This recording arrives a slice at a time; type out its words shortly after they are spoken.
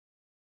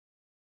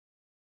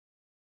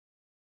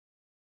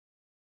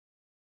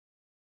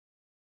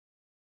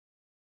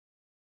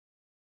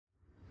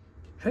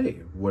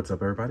Hey, what's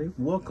up everybody?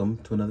 Welcome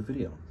to another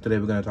video. Today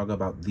we're going to talk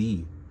about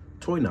the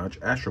toy notch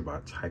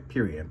Astrobots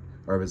Hyperion,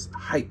 or it's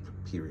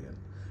Hyperion.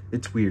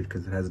 It's weird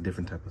because it has a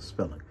different type of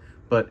spelling.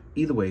 But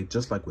either way,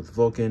 just like with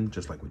Vulcan,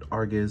 just like with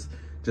Argus,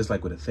 just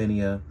like with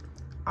Athenia,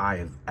 I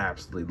have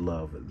absolutely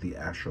loved the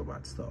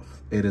Astrobot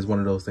stuff. It is one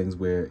of those things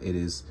where it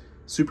is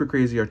super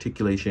crazy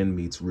articulation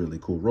meets really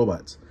cool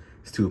robots.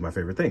 It's two of my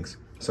favorite things.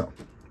 So,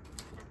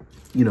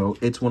 you know,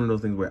 it's one of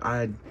those things where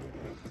I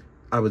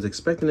was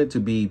expecting it to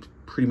be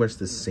pretty much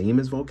the same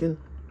as Vulcan,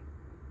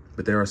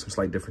 but there are some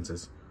slight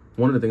differences.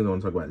 One of the things I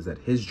want to talk about is that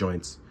his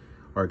joints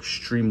are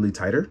extremely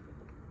tighter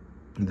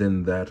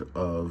than that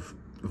of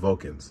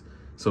Vulcan's.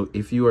 So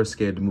if you are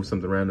scared to move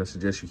something around, I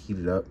suggest you heat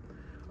it up.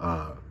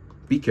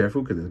 Be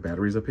careful because there's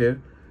batteries up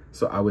here.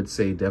 So I would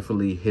say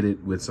definitely hit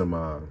it with some,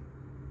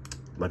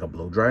 like a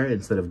blow dryer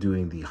instead of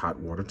doing the hot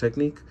water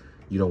technique.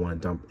 You don't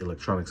want to dump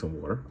electronics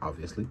in water,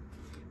 obviously.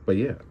 But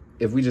yeah,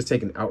 if we just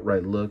take an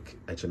outright look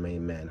at your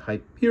main man,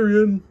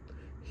 Hyperion,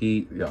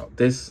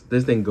 this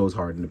thing goes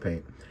hard in the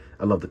paint.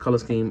 I love the color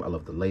scheme, I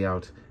love the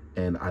layout,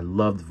 and I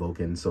loved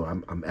Vulcan, so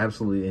I'm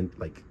absolutely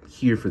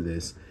here for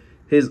this.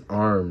 His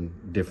arm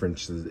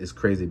difference is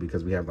crazy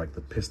because we have like the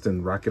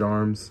piston rocket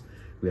arms,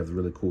 we have the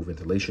really cool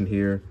ventilation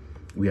here,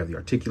 we have the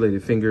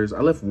articulated fingers.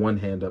 I left one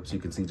hand up so you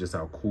can see just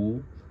how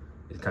cool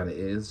it kind of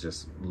is,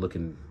 just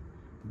looking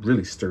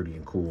really sturdy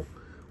and cool.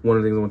 One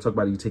of the things I want to talk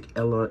about, you take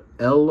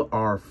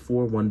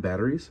LR41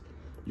 batteries.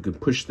 You can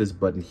push this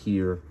button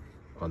here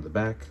on the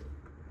back,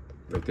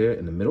 right there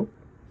in the middle.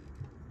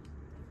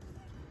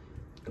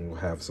 And we'll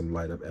have some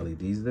light up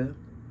LEDs there.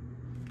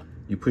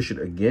 You push it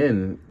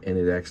again and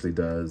it actually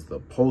does the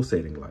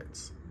pulsating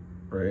lights,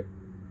 right?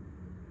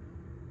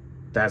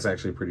 That's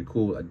actually pretty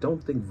cool. I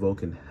don't think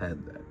Vulcan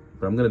had that,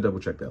 but I'm gonna double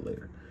check that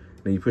later.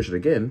 Then you push it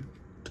again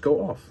to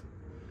go off.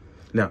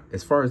 Now,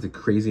 as far as the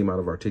crazy amount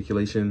of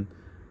articulation,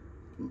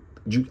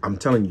 I'm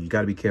telling you, you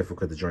got to be careful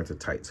because the joints are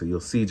tight. So you'll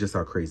see just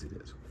how crazy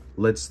it is.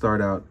 Let's start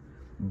out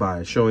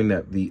by showing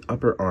that the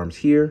upper arms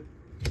here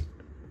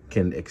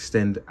can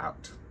extend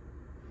out,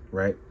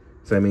 right?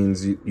 So that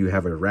means you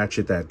have a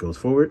ratchet that goes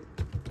forward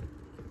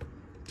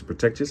to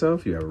protect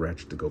yourself. You have a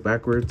ratchet to go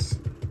backwards,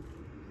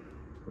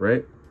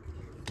 right?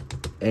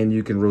 And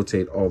you can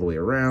rotate all the way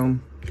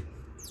around.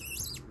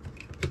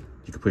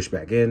 You can push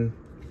back in.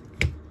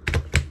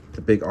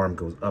 The big arm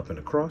goes up and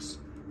across.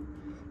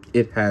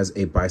 It has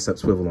a bicep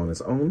swivel on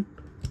its own.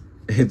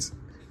 It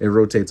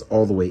rotates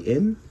all the way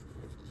in.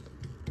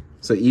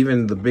 So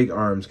even the big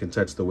arms can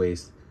touch the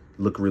waist,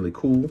 look really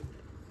cool.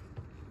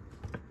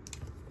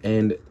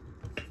 And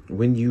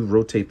when you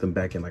rotate them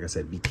back in, like I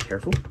said, be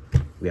careful.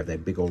 We have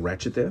that big old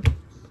ratchet there.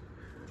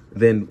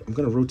 Then I'm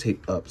gonna rotate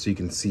up so you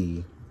can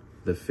see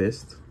the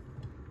fist,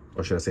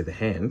 or should I say the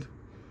hand.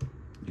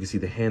 You can see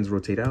the hands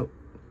rotate out.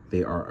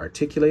 They are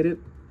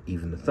articulated,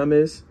 even the thumb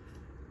is.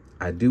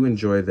 I do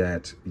enjoy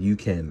that you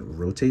can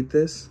rotate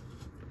this.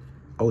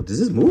 Oh, does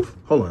this move?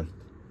 Hold on.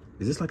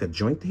 Is this like a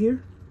joint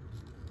here?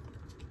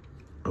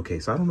 Okay,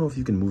 so I don't know if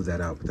you can move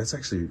that out, but that's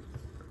actually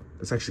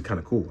kind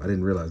of cool. I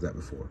didn't realize that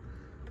before.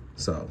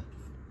 So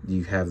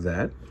you have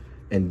that,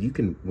 and you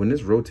can, when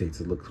this rotates,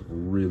 it looks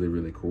really,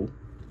 really cool.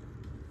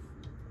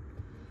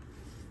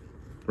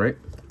 Right?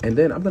 And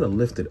then I'm gonna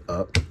lift it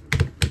up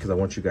because I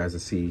want you guys to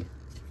see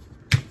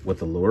what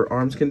the lower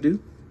arms can do,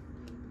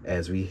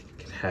 as we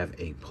can have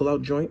a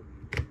pull-out joint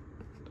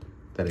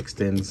that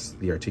extends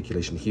the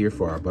articulation here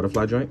for our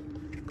butterfly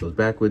joint. Goes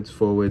backwards,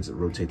 forwards,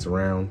 rotates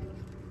around,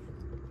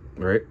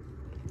 right?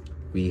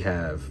 We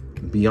have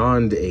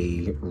beyond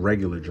a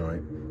regular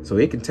joint, so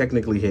it can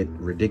technically hit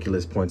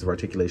ridiculous points of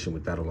articulation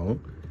with that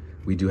alone.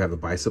 We do have a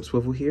bicep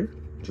swivel here,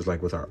 just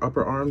like with our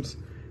upper arms.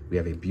 We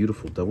have a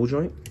beautiful double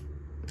joint.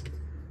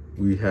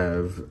 We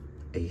have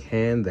a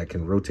hand that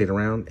can rotate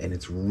around, and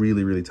it's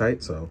really, really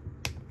tight, so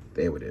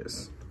there it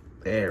is.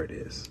 There it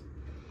is.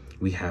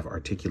 We have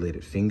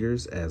articulated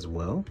fingers as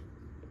well.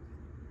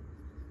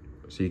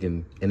 So you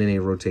can, and then they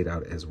rotate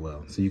out as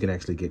well. So you can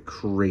actually get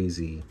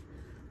crazy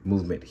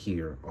movement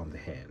here on the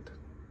hand,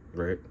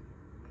 right?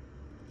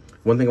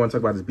 One thing I want to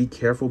talk about is be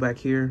careful back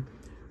here.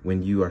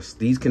 When you are,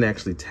 these can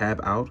actually tab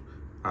out.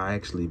 I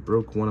actually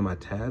broke one of my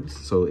tabs,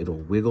 so it'll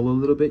wiggle a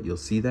little bit. You'll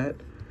see that.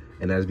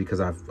 And that is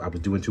because I was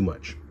doing too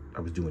much.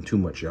 I was doing too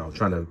much, y'all.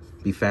 Trying to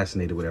be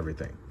fascinated with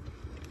everything.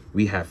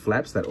 We have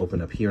flaps that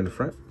open up here in the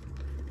front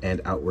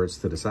and outwards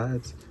to the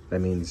sides.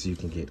 That means you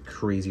can get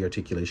crazy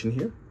articulation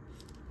here,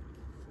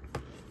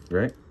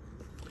 right?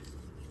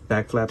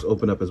 Back flaps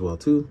open up as well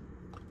too.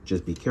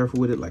 Just be careful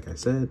with it, like I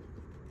said.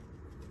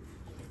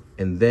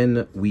 And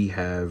then we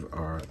have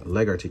our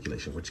leg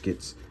articulation, which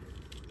gets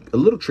a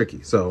little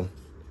tricky. So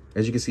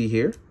as you can see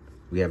here,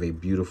 we have a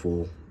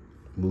beautiful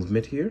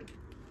movement here,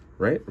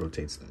 right?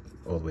 Rotates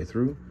all the way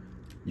through.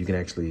 You can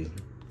actually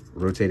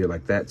rotate it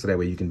like that, so that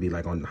way you can be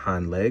like on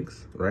hind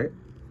legs, right?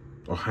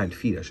 Or hind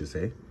feet, I should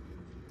say.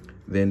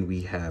 Then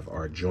we have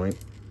our joint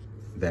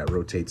that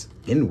rotates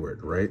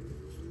inward, right?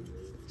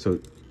 So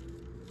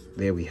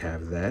there we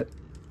have that.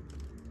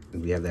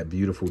 And we have that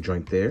beautiful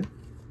joint there.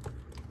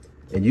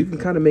 And you can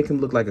kind of make him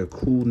look like a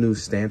cool new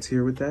stance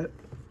here with that.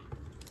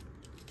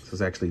 So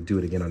let's actually do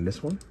it again on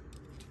this one.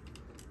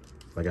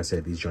 Like I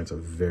said, these joints are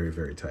very,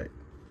 very tight.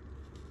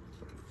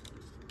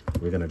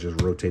 We're gonna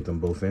just rotate them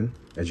both in.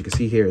 As you can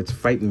see here, it's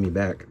fighting me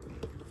back.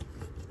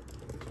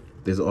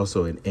 There's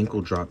also an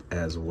ankle drop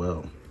as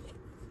well.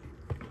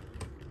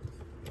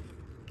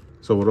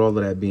 So with all of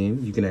that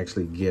being, you can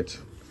actually get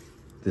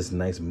this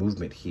nice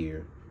movement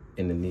here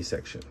in the knee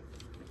section.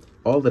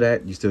 All of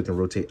that, you still can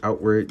rotate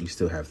outward. You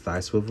still have thigh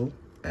swivel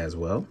as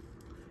well.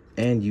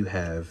 And you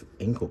have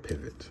ankle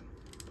pivot.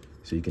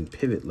 So you can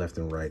pivot left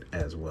and right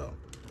as well.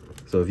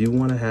 So if you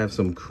want to have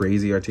some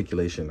crazy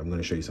articulation, I'm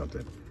going to show you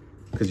something.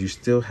 Because you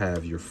still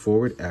have your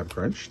forward ab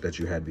crunch that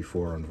you had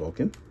before on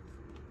Vulcan,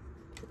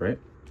 right?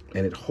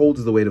 And it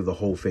holds the weight of the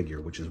whole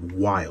figure, which is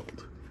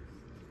wild.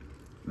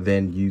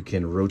 Then you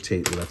can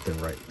rotate left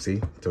and right. See,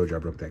 I told you I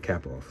broke that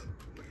cap off.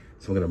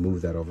 So I'm going to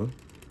move that over.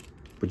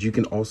 But you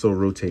can also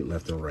rotate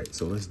left and right.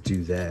 So let's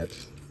do that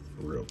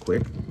real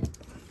quick.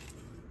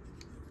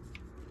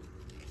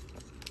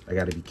 I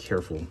got to be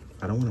careful.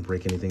 I don't want to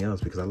break anything else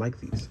because I like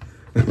these.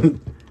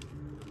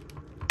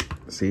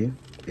 See,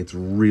 it's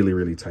really,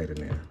 really tight in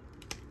there.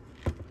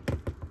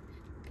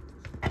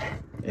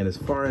 And as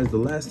far as the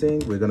last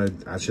thing,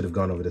 I should have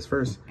gone over this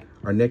first.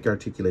 Our neck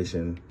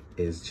articulation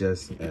is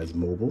just as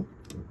mobile.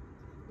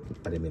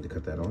 I didn't mean to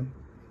cut that on.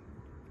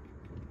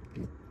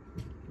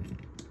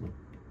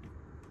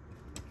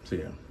 So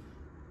yeah,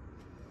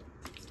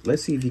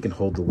 let's see if he can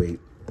hold the weight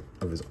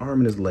of his arm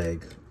and his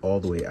leg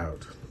all the way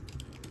out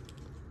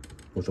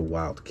with a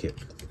wild kick.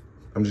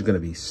 I'm just gonna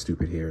be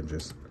stupid here and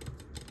just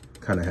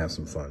kind of have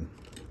some fun.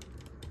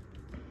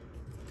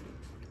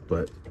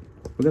 But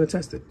we're gonna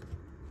test it.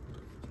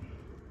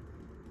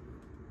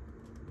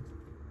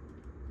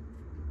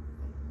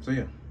 So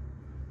yeah,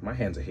 my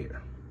hands are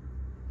here.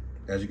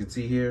 As you can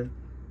see here,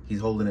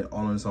 he's holding it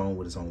all on its own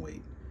with its own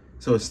weight.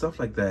 So it's stuff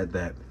like that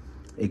that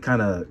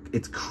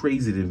it's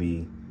crazy to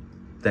me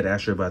that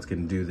Astrobots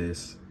can do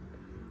this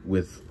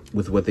with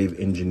what they've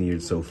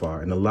engineered so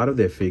far. And a lot of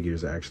their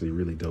figures are actually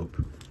really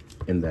dope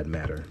in that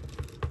matter.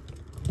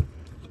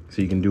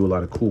 So you can do a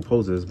lot of cool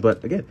poses,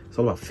 but again, it's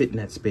all about fitting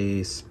that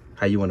space,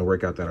 how you want to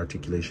work out that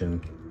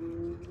articulation.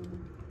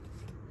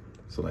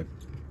 So like,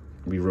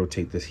 we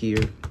rotate this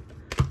here.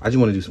 I just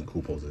want to do some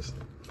cool poses.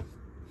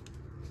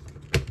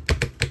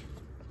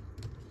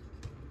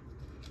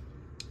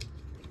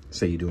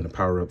 Say you're doing a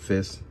power up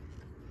fist.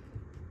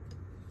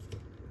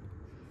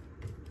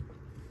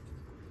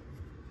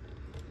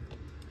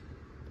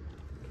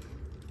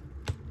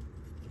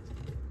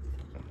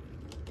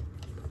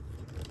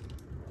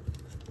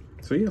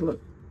 So yeah,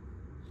 look,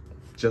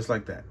 just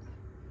like that.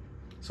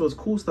 So it's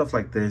cool stuff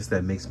like this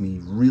that makes me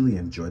really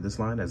enjoy this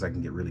line, as I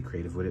can get really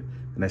creative with it.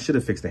 And I should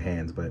have fixed the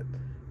hands, but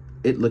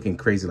it looking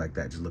crazy like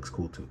that just looks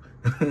cool too.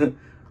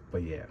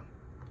 But yeah,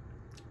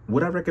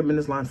 would I recommend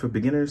this line for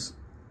beginners?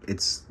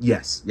 It's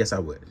yes, I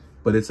would.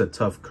 But it's a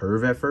tough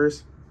curve at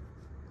first,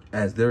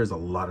 as there is a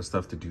lot of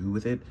stuff to do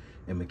with it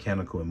and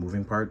mechanical and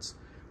moving parts.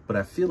 But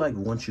I feel like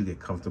once you get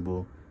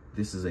comfortable,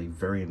 this is a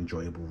very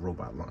enjoyable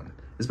robot line,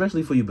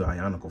 especially for you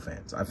Bionicle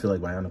fans. I feel like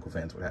Bionicle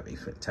fans would have a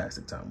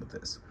fantastic time with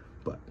this.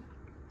 But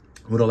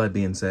with all that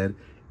being said,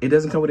 it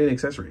doesn't come with any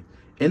accessory.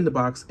 In the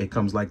box, it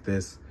comes like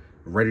this,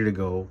 ready to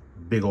go,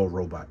 big old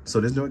robot. So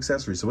there's no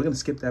accessory. So we're going to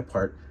skip that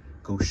part,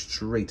 go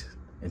straight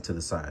into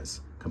the size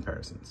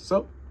comparisons.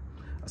 So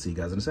I'll see you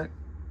guys in a sec.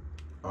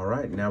 All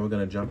right, now we're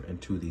going to jump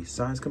into the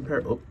size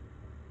compare. Oh,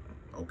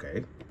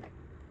 okay.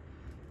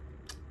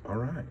 All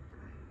right.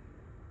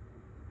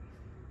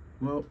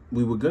 Well,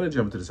 we were going to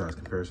jump into the size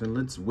comparison.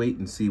 Let's wait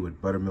and see what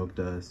Buttermilk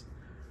does.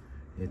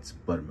 It's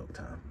Buttermilk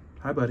time.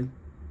 Hi, buddy.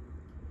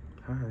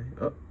 Hi.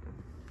 Oh,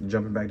 you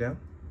jumping back down?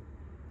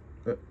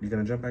 You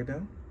going to jump back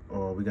down?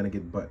 Or are we going to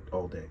get butt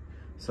all day?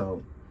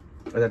 So,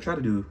 as I try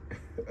to do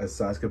a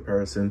size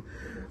comparison,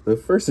 the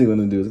first thing I'm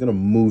going to do is going to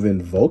move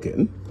in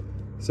Vulcan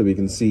so we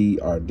can see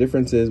our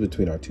differences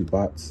between our two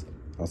bots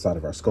outside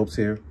of our scopes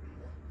here.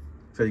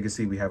 So you can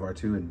see we have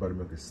R2 and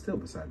Buttermilk is still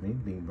beside me,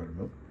 being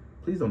Buttermilk.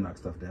 Please don't knock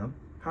stuff down.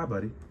 Hi,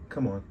 buddy.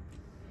 Come on.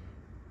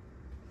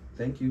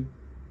 Thank you.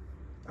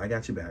 I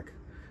got you back.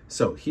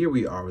 So here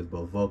we are with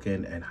both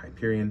Vulcan and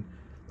Hyperion.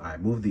 I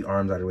moved the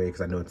arms out of the way because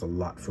I know it's a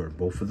lot for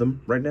both of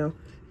them right now.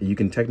 And you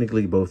can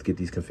technically both get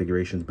these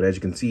configurations, but as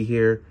you can see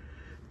here,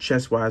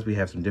 chest-wise, we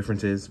have some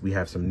differences. We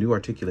have some new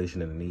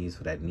articulation in the knees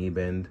for that knee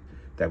bend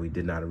that we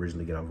did not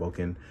originally get on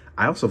Vulcan.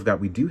 I also forgot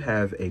we do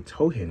have a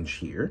toe hinge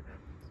here,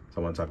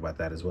 so I want to talk about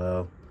that as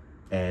well.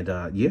 And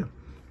yeah,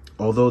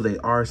 although they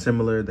are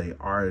similar, they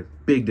are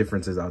big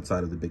differences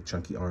outside of the big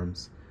chunky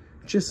arms,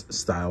 just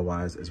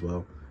style-wise as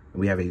well. And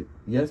we have a,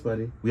 yes,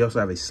 buddy. We also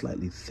have a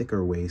slightly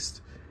thicker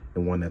waist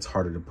and one that's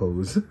harder to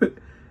pose.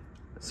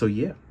 So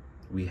yeah,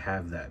 we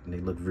have that and they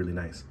look really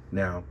nice.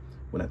 Now,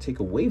 when I take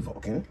away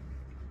Vulcan,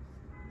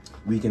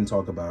 we can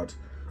talk about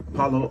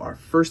Apollo, our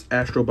first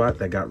Astrobot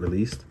that got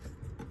released.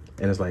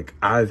 And it's like,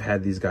 I've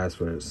had these guys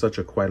for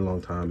quite a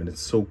long time, and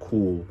it's so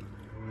cool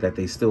that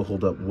they still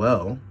hold up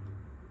well.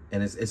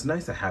 And it's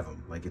nice to have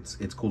them. Like,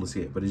 it's cool to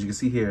see it. But as you can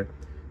see here,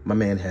 my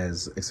man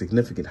has a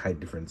significant height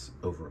difference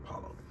over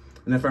Apollo.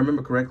 And if I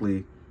remember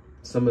correctly,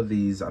 some of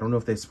these, I don't know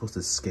if they're supposed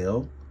to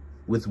scale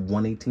with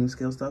 1/18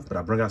 scale stuff, but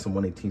I bring out some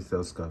 1/18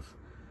 scale stuff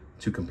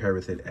to compare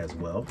with it as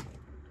well.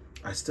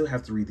 I still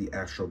have to read the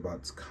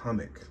Astrobots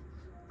comic.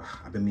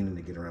 I've been meaning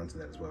to get around to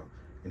that as well.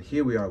 And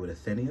here we are with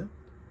Athenia,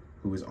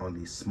 who is on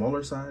the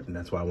smaller side, and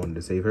that's why I wanted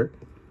to save her.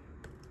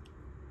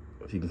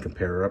 If you can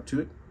compare her up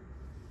to it.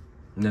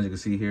 And as you can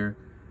see here,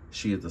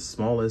 she is the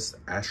smallest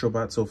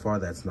Astrobot so far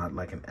that's not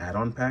like an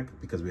add-on pack,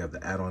 because we have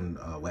the add-on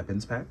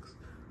weapons packs.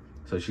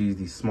 So she's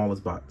the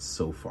smallest bot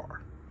so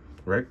far,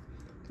 right?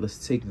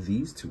 Let's take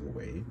these two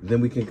away. Then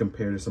we can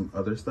compare to some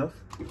other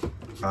stuff.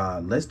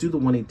 Let's do the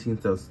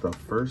 1/18 stuff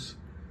first.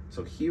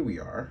 So here we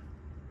are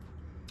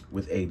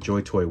with a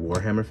Joy Toy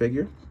Warhammer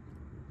figure.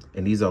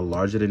 And these are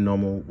larger than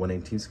normal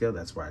 1/18 scale.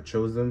 That's why I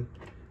chose them.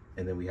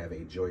 And then we have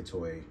a Joy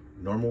Toy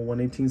normal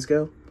 1/18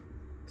 scale.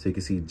 So you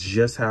can see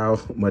just how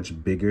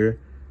much bigger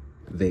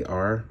they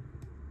are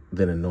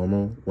than a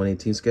normal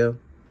 1/18 scale.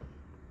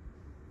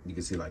 You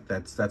can see like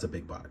that's a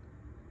big bot.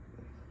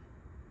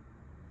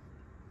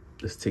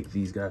 Let's take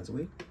these guys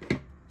away.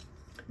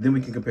 Then we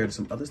can compare to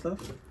some other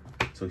stuff.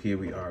 So here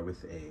we are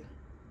with a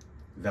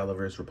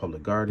Valorous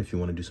Republic Guard, if you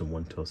want to do some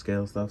 1/12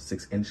 scale stuff,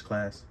 6-inch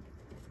class.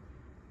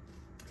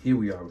 Here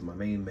we are with my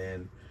main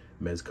man,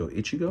 Mezco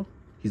Ichigo.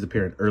 He's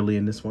appearing early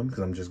in this one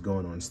because I'm just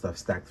going on stuff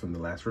stacked from the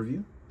last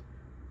review,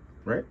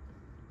 right?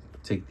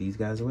 Take these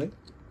guys away.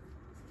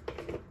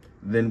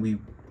 Then we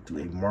do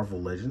a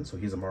Marvel Legends. So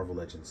here's a Marvel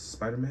Legends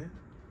Spider-Man.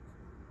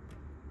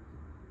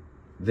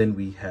 Then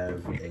we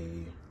have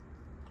a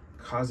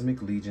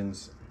Cosmic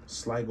Legions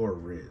Sligor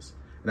Riz.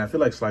 And I feel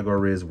like Sligor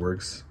Riz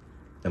works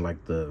in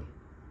like the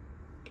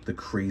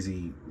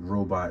crazy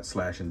robot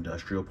 /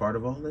 industrial part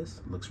of all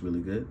this. Looks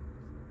really good.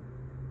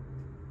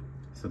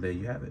 So there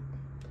you have it.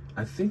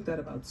 I think that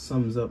about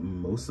sums up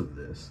most of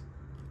this,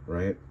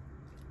 right?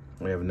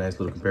 We have a nice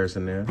little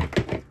comparison there.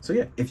 So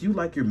yeah, if you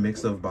like your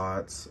mix of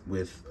bots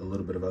with a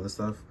little bit of other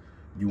stuff,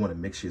 you want to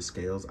mix your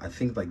scales, I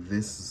think like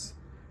this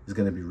is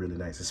going to be really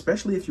nice.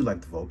 Especially if you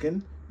like the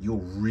Vulcan, you'll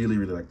really,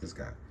 really like this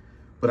guy.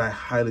 But I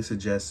highly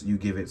suggest you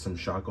give it some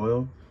shock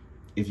oil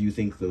if you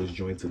think those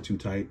joints are too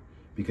tight,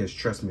 because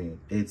trust me,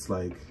 it's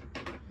a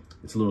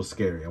little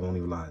scary. I won't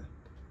even lie.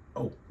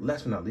 Oh,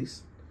 last but not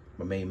least,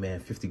 my main man,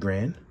 50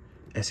 grand,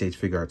 SH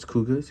Figure Arts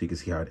Cougar. So you can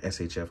see how an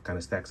SHF kind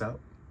of stacks out.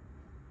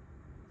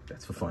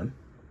 That's for fun.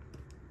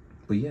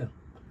 But yeah,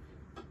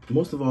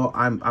 most of all,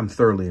 I'm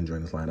thoroughly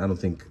enjoying this line. I don't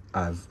think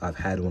I've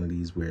had one of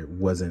these where it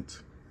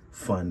wasn't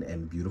fun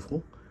and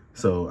beautiful.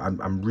 So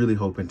I'm really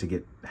hoping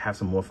to have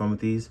some more fun with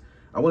these.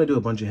 I want to do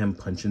a bunch of him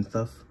punching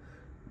stuff.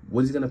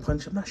 What he's gonna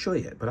punch, I'm not sure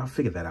yet, but I'll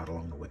figure that out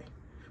along the way.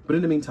 But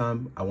in the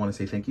meantime, I want to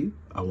say thank you.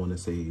 I want to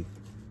say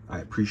I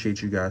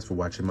appreciate you guys for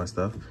watching my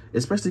stuff,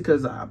 especially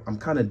because I'm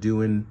kind of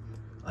doing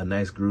a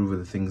nice groove of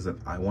the things that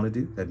I want to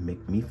do that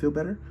make me feel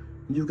better.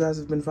 And you guys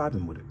have been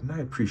vibing with it, and I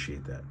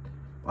appreciate that.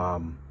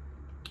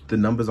 The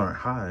numbers aren't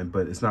high,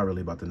 but it's not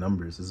really about the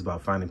numbers. It's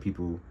about finding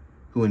people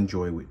who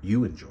enjoy what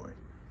you enjoy.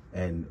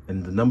 And the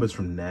numbers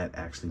from that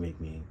actually make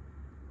me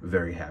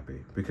very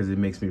happy, because it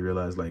makes me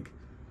realize, like,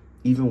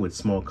 even with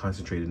small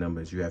concentrated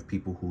numbers, you have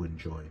people who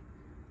enjoy.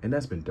 And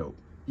that's been dope.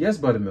 Yes,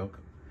 Buttermilk.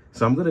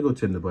 So I'm going to go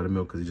tend to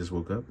Buttermilk because he just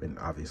woke up and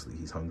obviously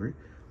he's hungry.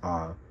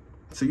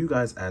 So you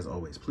guys, as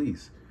always,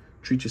 please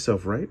treat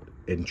yourself right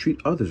and treat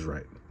others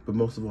right. But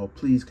most of all,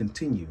 please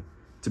continue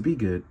to be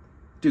good,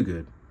 do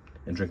good,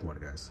 and drink water,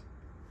 guys.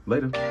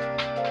 Later.